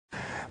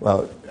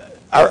Well,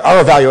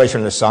 our evaluation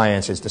of the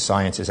science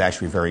is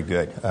actually very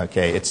good.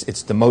 Okay,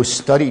 it's the most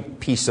studied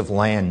piece of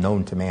land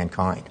known to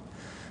mankind.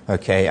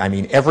 Okay, I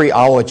mean, every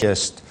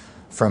ologist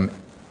from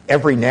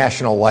every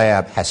national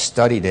lab has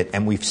studied it,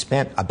 and we've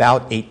spent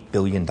about $8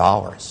 billion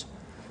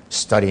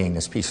studying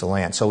this piece of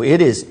land. So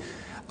it is.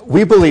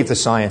 We believe the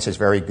science is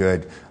very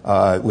good.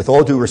 With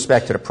all due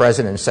respect to the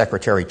President and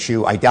Secretary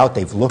Chu, I doubt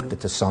they've looked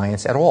at the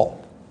science at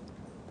all.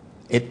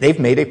 They've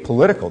made a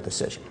political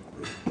decision.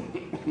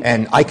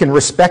 And I can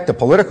respect a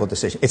political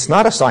decision. It's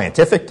not a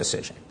scientific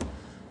decision.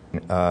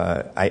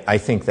 I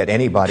think that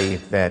anybody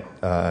that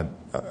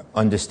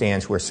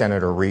understands where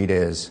Senator Reid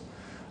is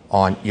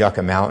on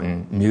Yucca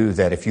Mountain knew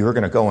that if you were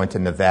going to go into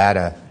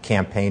Nevada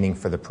campaigning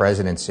for the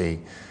presidency,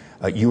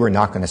 you were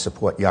not going to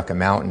support Yucca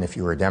Mountain if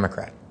you were a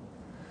Democrat.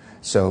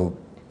 So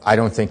I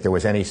don't think there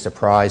was any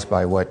surprise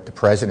by what the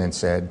president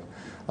said.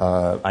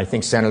 I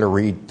think Senator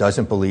Reid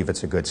doesn't believe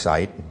it's a good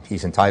site.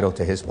 He's entitled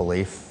to his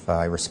belief.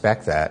 I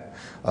respect that.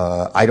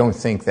 I don't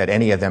think that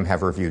any of them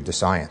have reviewed the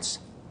science.